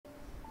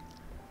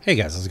Hey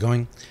guys, how's it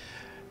going?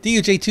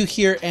 DUJ2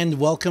 here, and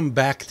welcome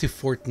back to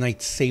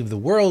Fortnite Save the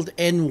World,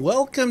 and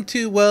welcome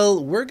to,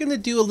 well, we're going to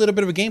do a little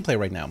bit of a gameplay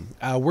right now.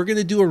 We're going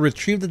to do a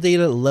Retrieve the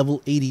Data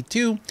level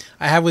 82.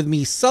 I have with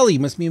me Sully,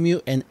 Miss Mew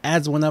Mew, and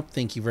Adds One Up.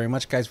 Thank you very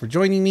much, guys, for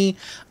joining me.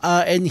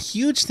 And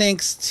huge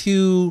thanks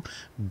to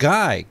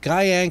Guy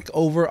Ank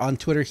over on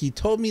Twitter. He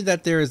told me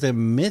that there is a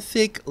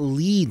Mythic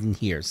lead in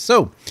here.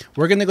 So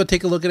we're going to go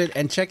take a look at it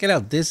and check it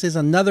out. This is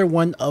another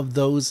one of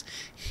those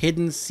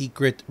hidden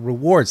secret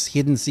rewards,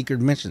 hidden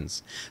secret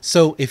missions.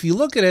 So if you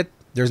look at it,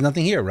 there's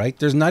nothing here, right?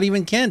 There's not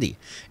even candy.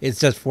 It's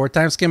just 4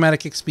 times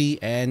schematic XP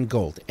and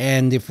gold.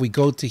 And if we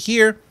go to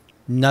here,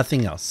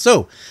 nothing else.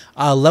 So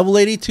level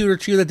 82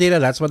 retrieve the data.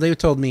 That's what they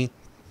told me.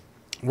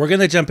 We're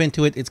going to jump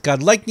into it. It's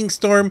got lightning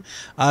storm,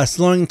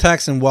 slowing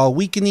attacks, and while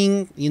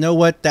weakening. You know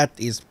what? That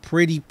is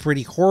pretty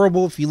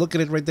horrible if you look at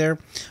it right there.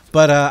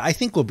 But I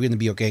think we're going to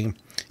be okay.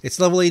 It's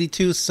level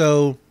 82,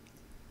 so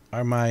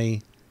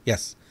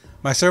yes.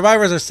 My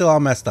survivors are still all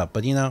messed up,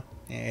 but you know,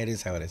 it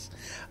is how it is.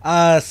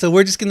 So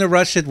we're just going to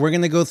rush it. We're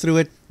going to go through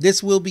it.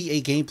 This will be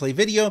a gameplay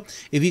video.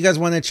 If you guys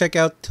want to check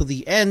out till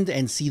the end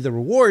and see the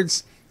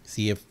rewards,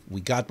 see if we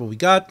got what we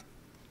got,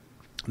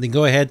 then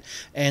go ahead,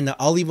 and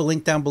I'll leave a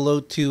link down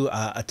below to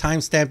a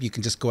timestamp. You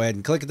can just go ahead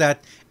and click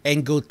that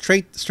and go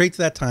straight to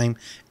that time,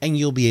 and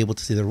you'll be able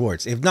to see the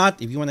rewards. If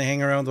not, if you want to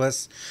hang around with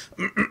us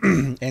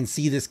and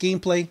see this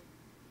gameplay,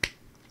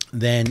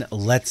 then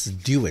let's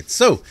do it.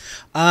 So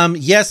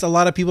yes, a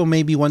lot of people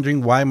may be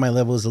wondering why my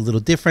level is a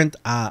little different.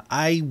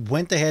 I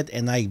went ahead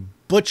and I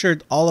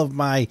butchered all of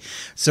my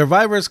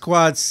survivor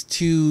squads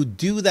to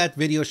do that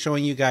video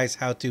showing you guys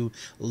how to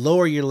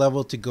lower your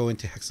level to go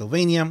into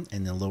Hexylvania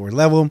and then lower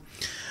level.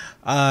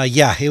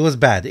 Yeah, it was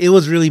bad. It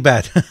was really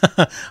bad.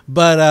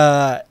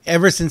 But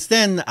ever since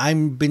then,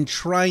 I've been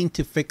trying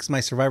to fix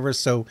my survivors.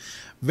 So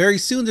very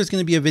soon there's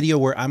going to be a video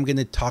where I'm going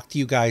to talk to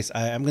you guys.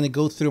 I'm going to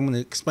go through, I'm going to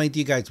explain to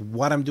you guys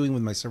what I'm doing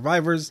with my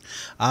survivors.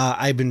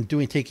 I've been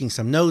taking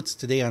some notes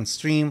today on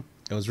stream.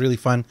 It was really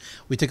fun.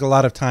 We took a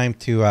lot of time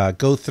to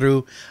go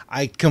through.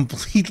 I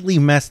completely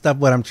messed up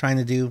what I'm trying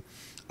to do.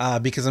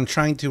 Because I'm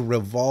trying to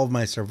revolve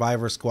my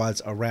survivor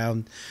squads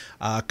around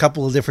a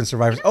couple of different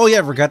survivors. Oh yeah,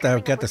 I forgot that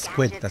I've got the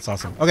squid. That's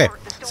awesome. Okay,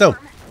 so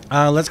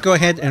let's go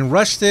ahead and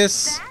rush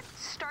this.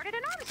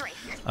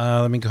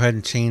 Let me go ahead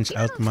and change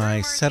out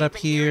my setup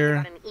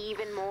here.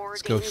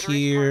 Let's go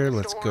here.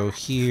 Let's go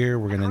here.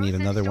 We're going to need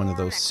another one of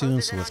those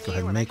soon, so let's go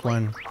ahead and make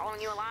one.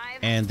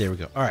 And there we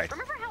go. All right.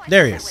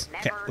 There he is.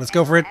 Okay, let's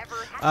go for it.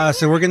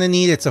 So we're going to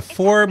need, it's a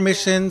 4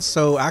 mission,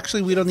 so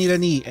actually we don't need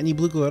any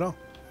blue glue at all.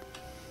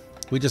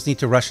 We just need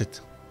to rush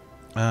it.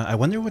 I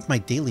wonder what my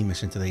daily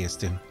mission today is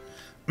too.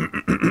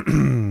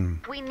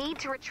 We need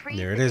to retrieve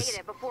there it the is.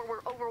 data before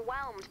we're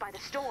overwhelmed by the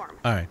storm.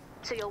 All right.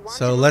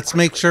 So let's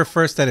make sure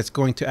first that it's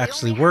going to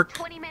actually work.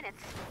 20 minutes.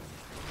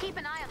 Keep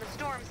an eye on the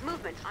storm's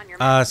movement on your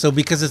map. So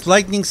because it's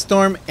lightning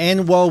storm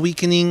and wall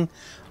weakening,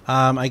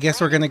 I guess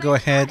we're gonna go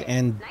ahead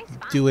and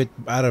do it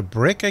out of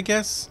brick. I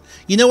guess.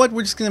 You know what?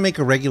 We're just gonna make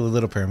a regular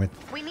little pyramid.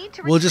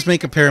 We'll just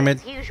make a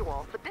pyramid.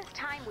 Usual, but this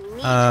time we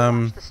need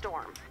to watch the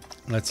storm.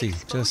 Let's see.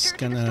 Just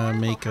gonna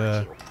make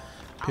a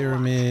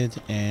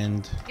pyramid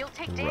and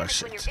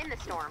rush when it. you're in the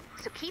storm,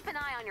 so keep an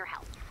eye on your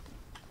health.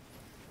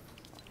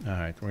 All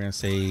right. We're gonna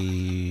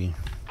say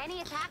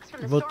Any attacks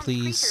from the vote, storm's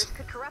please. creatures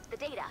could corrupt the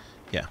data.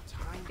 Yeah.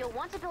 You'll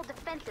want to build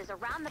defenses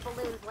around the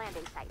balloon's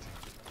landing site.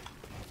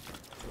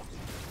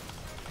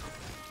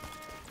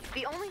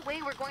 The only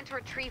way we're going to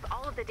retrieve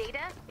all of the data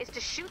is to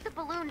shoot the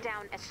balloon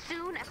down as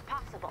soon as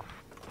possible.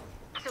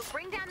 So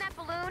bring down that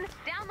balloon,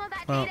 download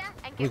that data,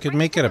 and get we could ready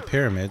make to it a move.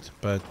 pyramid,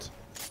 but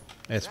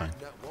it's fine.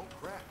 All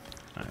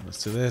right,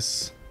 let's do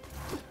this.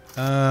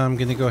 I'm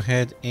gonna go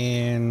ahead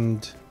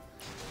and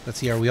let's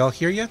see. Are we all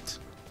here yet?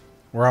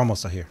 We're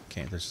almost all here.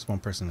 Okay, there's just one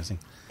person missing.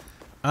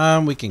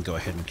 We can go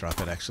ahead and drop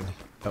it actually.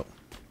 Oh,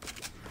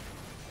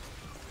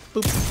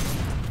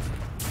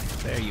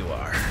 boop. There you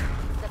are.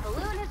 The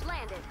balloon has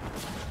landed.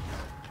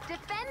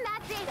 Defend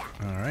that data.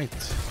 All right,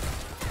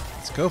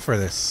 let's go for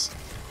this.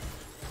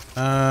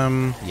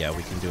 Yeah,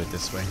 we can do it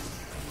this way.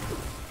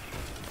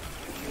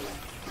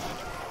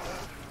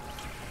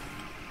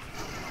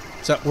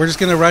 So we're just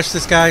gonna rush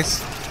this,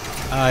 guys.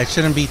 It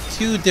shouldn't be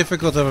too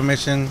difficult of a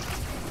mission.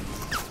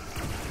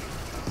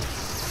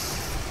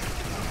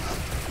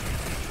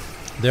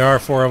 There are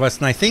 4 of us,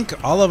 and I think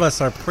all of us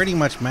are pretty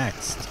much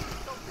maxed.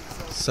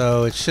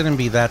 So it shouldn't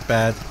be that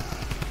bad.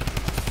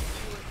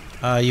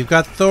 You've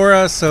got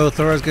Thora, so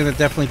Thora's going to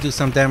definitely do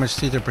some damage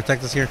too to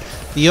protect us here.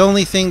 The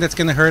only thing that's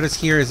going to hurt us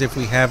here is if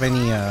we have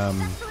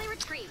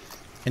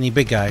any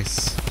big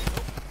guys.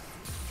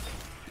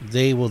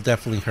 They will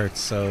definitely hurt,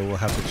 so we'll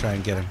have to try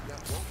and get them.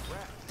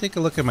 Take a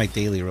look at my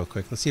daily real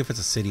quick. Let's see if it's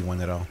a city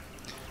one at all.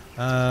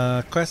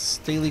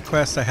 Daily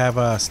quest, I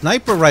have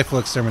sniper rifle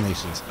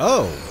exterminations.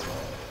 Oh!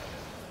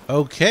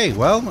 Okay,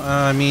 well,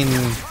 I mean,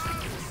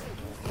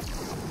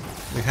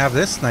 we have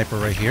this sniper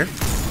right here.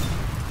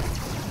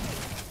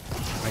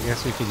 I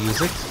guess we could use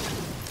it.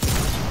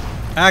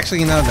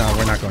 Actually, no,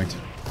 we're not going to.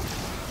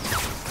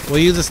 We'll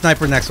use the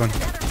sniper next one.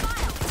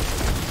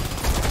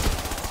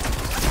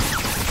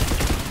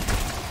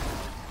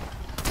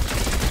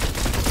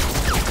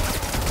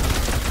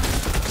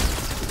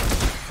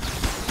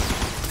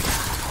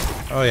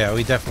 Oh yeah,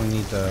 we definitely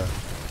need the...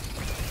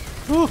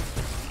 Whew. Let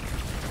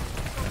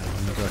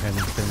me go ahead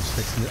and finish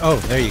fixing it. Oh,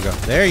 there you go.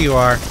 There you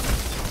are.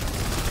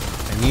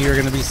 I knew you were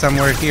going to be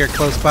somewhere here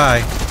close by.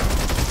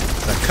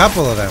 There's a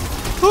couple of them.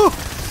 Whew.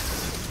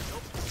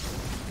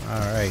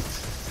 Alright.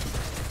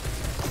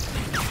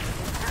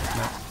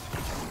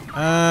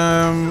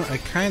 I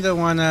kind of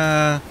want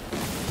to...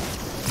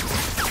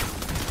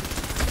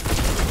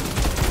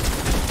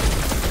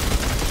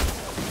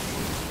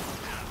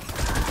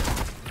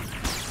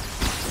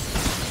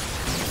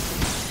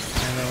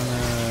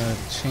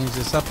 change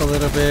this up a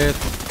little bit.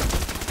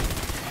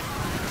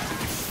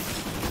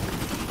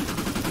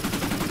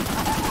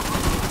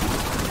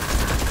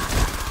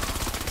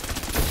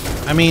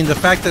 I mean, the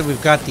fact that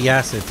we've got the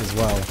acid as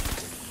well,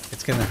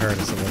 it's gonna hurt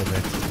us a little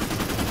bit.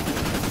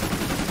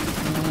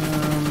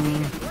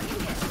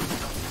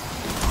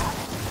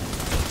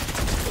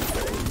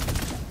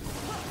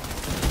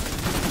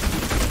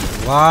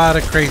 A lot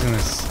of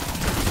craziness.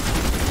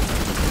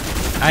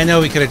 I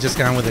know we could have just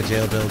gone with a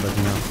jail build, but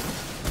you know,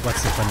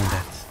 what's the fun in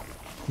that?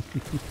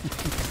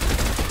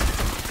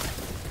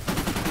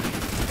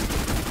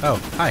 Oh,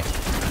 hi.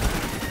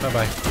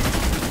 Bye-bye.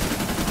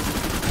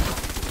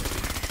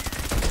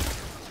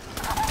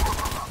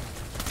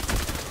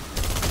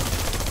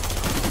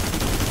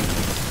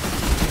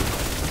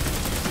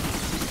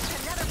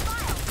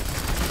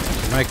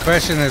 My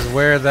question is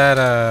where that,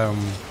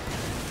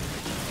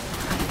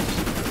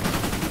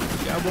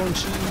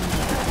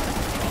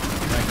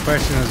 My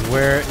question is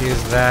where's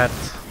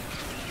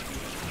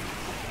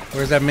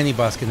that mini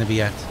boss gonna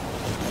be at?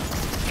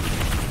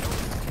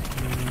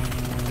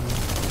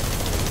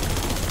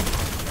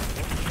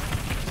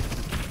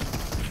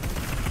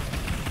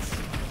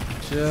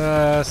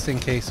 Just in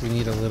case we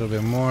need a little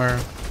bit more.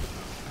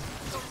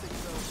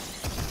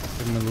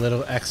 Give him a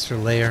little extra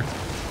layer.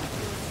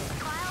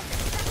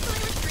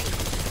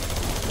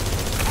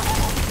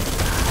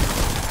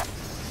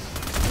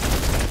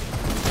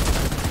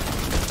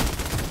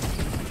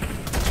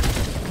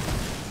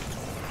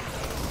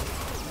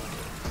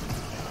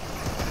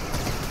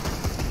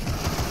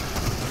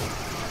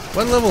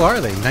 What level are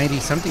they?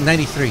 90 something?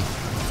 93.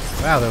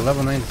 Wow, they're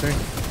level 93.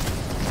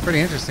 It's pretty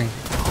interesting.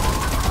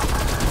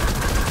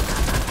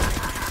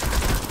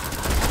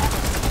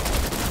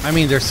 I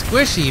mean, they're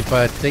squishy,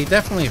 but they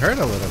definitely hurt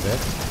a little bit.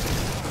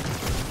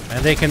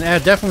 And they can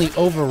definitely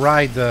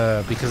override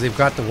the... because they've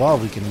got the wall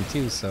weakening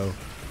too, so...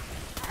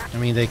 I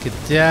mean, they could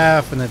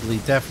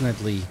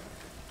definitely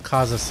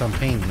cause us some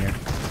pain here.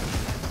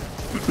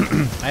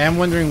 I am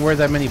wondering where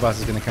that mini-boss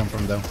is going to come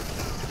from, though.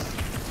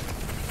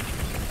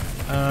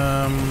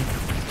 I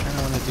kind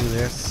of want to do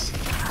this.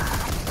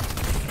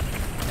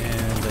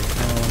 And I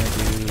kind of want to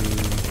do...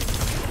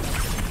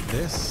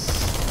 this.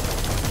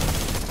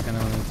 Kind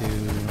of want to do...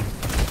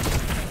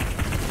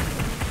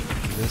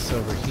 this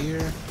over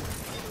here.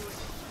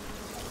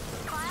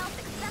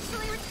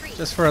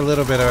 Just for a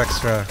little bit of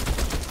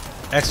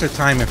extra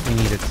time if we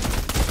need it.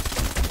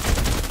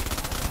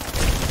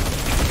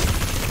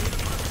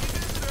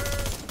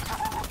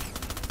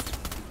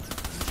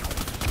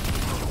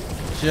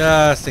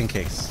 Just in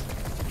case.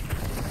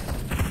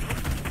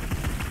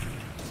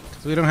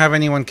 Because we don't have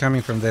anyone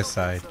coming from this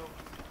side.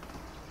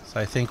 So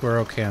I think we're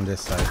okay on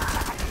this side.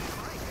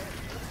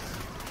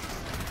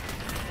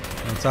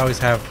 And it's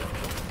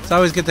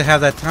always good to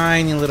have that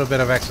tiny little bit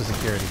of extra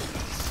security.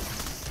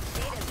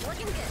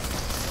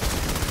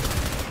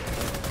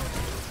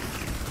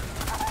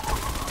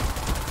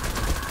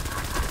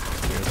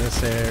 Clear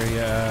this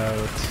area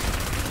out.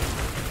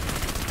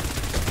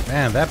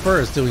 Man, that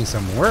bird is doing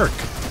some work.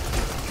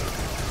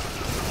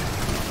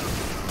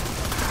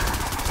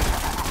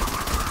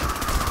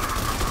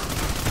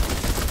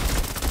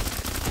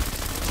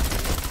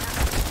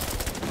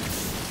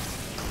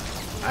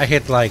 I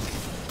hit like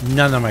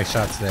none of my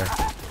shots there.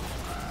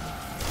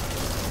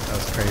 That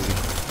was crazy.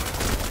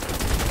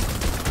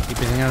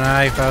 Keeping an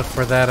eye out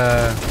for that,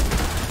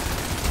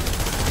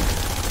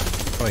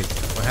 wait,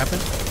 what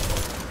happened?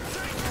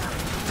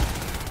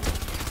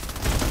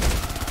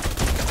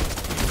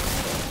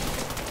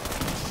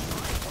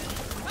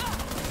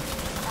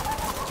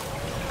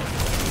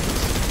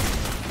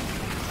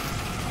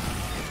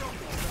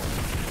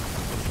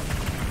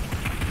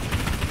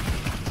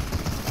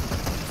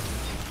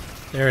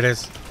 There it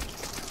is.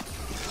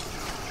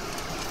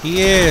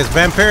 He is.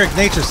 Vampiric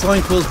nature,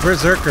 slowing pools,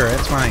 berserker.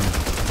 That's fine.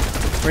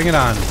 Bring it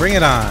on. Bring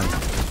it on.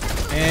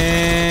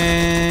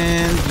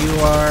 And you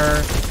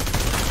are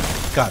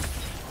gone.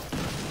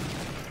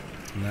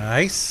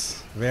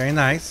 Nice. Very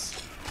nice.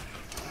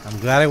 I'm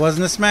glad it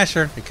wasn't a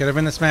smasher. It could have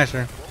been a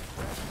smasher.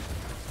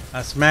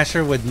 A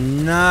smasher would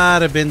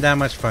not have been that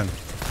much fun.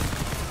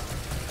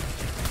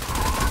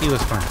 He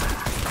was fun.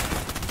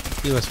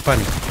 He was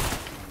funny.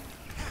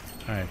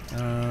 Alright,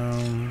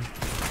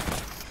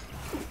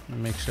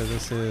 make sure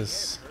this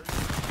is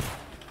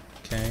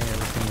okay,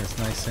 everything is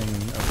nice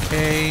and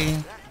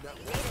okay.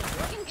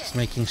 Just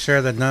making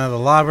sure that none of the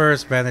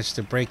lobbers managed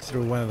to break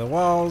through one of the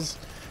walls,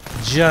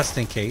 just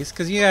in case,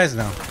 because you guys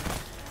know.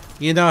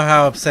 You know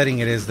how upsetting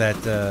it is that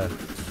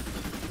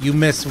You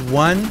miss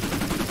one.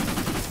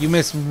 You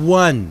miss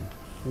one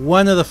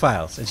of the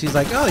files. And she's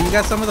like, oh, you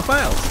got some of the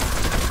files.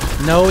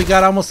 No, we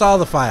got almost all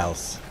the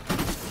files.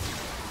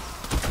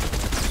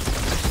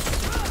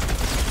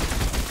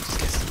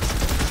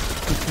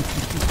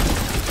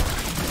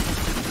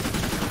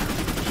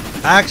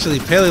 Actually,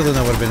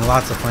 Paleoluna would have been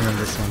lots of fun in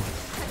this one.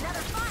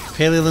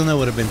 Paleoluna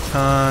would have been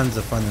tons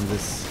of fun in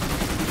this.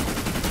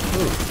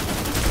 Ooh.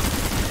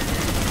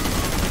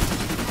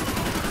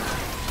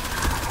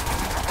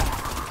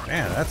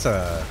 Man, that's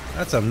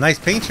a nice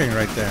paint train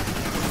right there.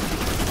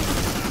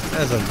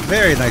 That's a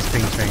very nice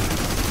paint train.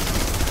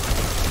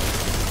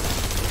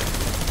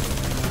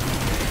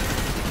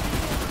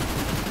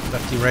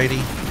 Lefty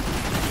righty.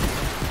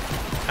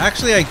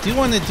 Actually, I do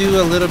want to do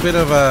a little bit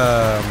of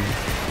a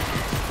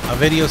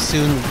video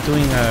soon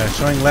doing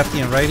showing lefty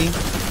and righty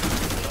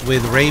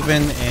with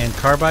Raven and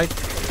Carbide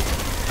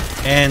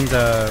and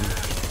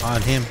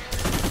on him,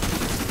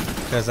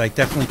 because I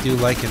definitely do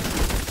like it.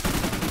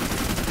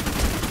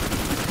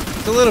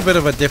 It's a little bit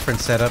of a different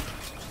setup.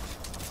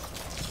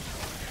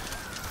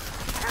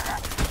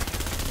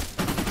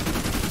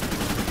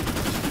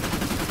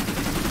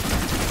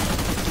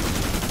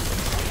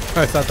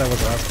 I thought that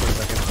was a house for a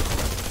second.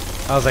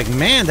 I was like,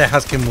 man, that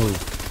house can move.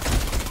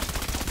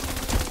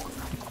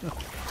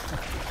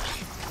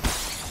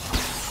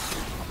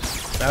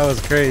 That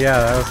was great, yeah,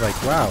 that was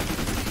like, wow.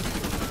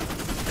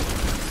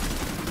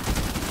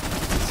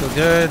 So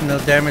good, no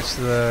damage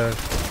to the...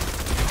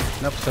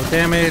 Nope, no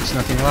damage,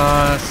 nothing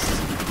lost.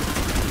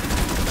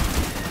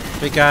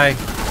 Big guy,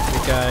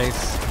 big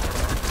guys.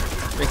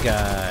 Big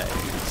guys.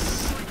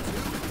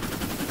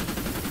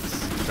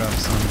 Let's drop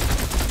some.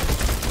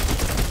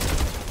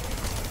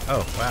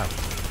 Oh, wow.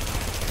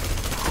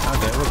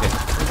 Okay, we're good.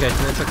 We're good,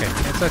 it's okay,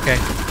 it's okay.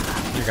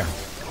 You're gone.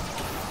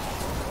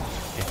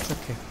 It's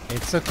okay.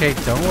 It's okay.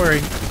 Don't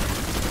worry.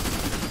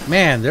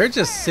 Man, they're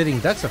just sitting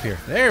ducks up here.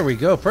 There we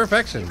go.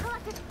 Perfection.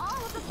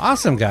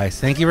 Awesome, guys.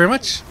 Thank you very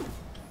much.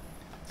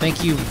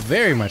 Thank you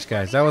very much,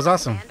 guys. That was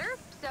awesome.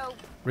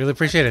 Really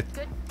appreciate it.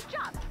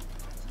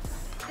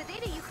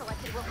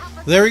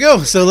 There we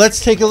go. So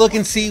let's take a look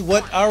and see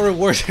what our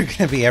rewards are going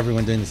to be.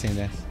 Everyone doing the same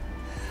dance.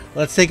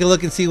 Let's take a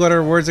look and see what our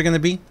rewards are going to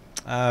be.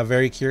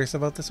 Very curious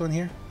about this one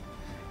here.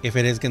 If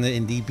it is going to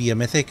indeed be a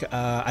mythic.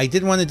 I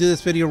did want to do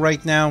this video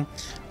right now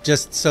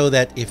just so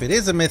that if it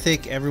is a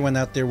mythic, everyone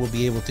out there will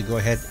be able to go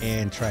ahead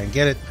and try and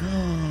get it.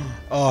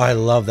 Oh, I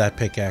love that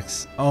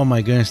pickaxe. Oh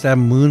my goodness, that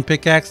moon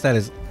pickaxe, that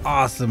is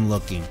awesome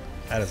looking.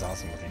 That is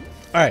awesome looking.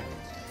 All right,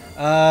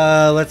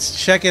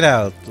 let's check it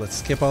out. Let's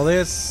skip all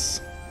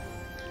this.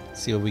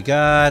 See what we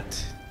got.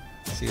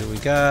 See what we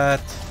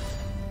got.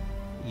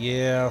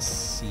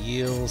 Yes,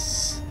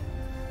 yes.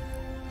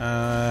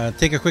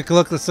 Take a quick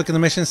look. Let's look at the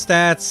mission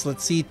stats.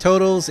 Let's see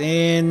totals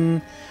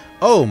in...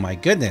 Oh my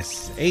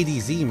goodness.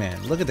 ADZ,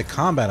 man. Look at the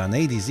combat on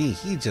ADZ.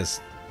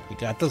 He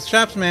got those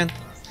traps, man.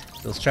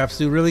 Those traps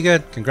do really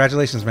good.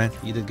 Congratulations, man.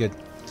 You did good.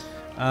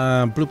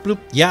 Bloop, bloop.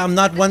 Yeah, I'm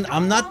not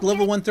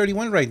level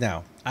 131 right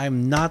now.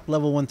 I'm not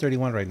level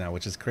 131 right now,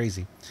 which is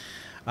crazy.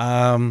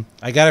 I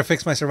gotta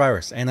fix my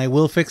survivors, and I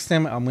will fix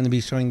them. I'm going to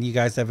be showing you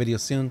guys that video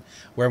soon,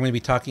 where I'm going to be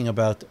talking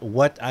about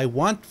what I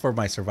want for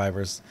my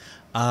survivors,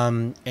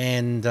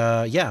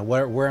 yeah,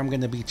 where I'm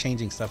going to be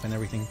changing stuff and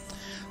everything.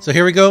 So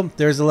here we go.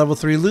 There's a level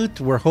 3 loot.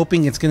 We're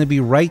hoping it's going to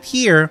be right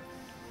here,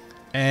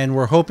 and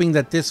we're hoping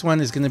that this one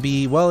is going to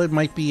be, well, it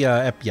might be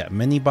yeah,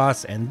 mini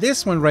boss, and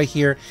this one right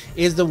here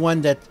is the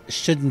one that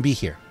shouldn't be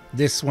here.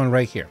 This one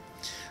right here.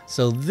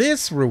 So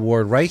this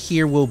reward right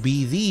here will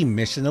be the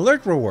mission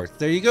alert rewards.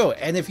 There you go.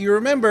 And if you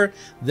remember,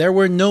 there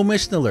were no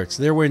mission alerts.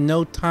 There were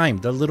no time.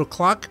 The little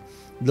clock,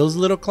 those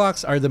little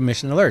clocks are the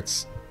mission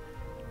alerts.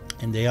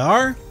 And they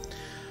are...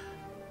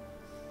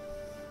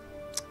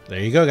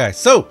 There you go, guys.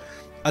 So,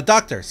 a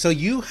doctor. So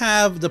you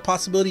have the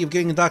possibility of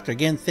getting a doctor.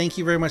 Again, thank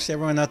you very much to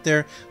everyone out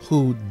there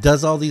who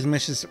does all these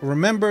missions.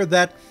 Remember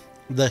that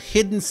the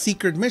hidden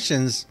secret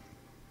missions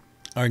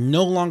are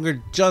no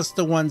longer just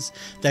the ones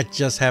that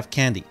just have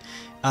candy.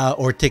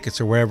 Or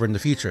tickets or wherever in the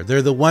future.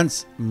 They're the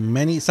ones,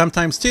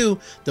 sometimes too,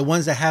 the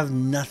ones that have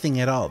nothing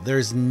at all.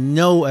 There's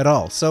no at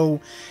all. So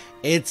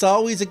it's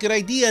always a good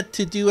idea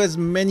to do as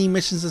many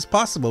missions as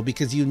possible,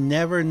 because you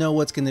never know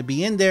what's going to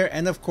be in there.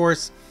 And of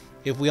course,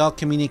 if we all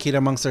communicate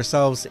amongst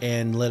ourselves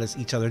and let us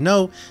each other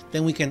know,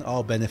 then we can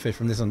all benefit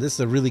from this one. This is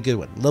a really good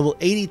one. Level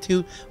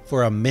 82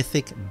 for a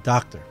mythic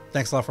doctor.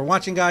 Thanks a lot for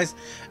watching, guys.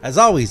 As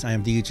always, I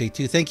am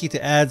DUJ2. Thank you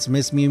to Ads,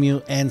 Miss Mew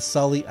Mew, and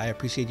Sully. I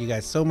appreciate you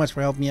guys so much for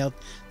helping me out.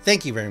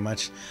 Thank you very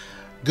much.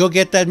 Go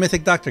get that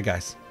mythic doctor,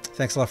 guys.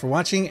 Thanks a lot for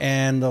watching,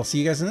 and I'll see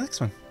you guys in the next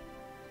one.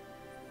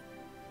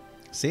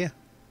 See ya.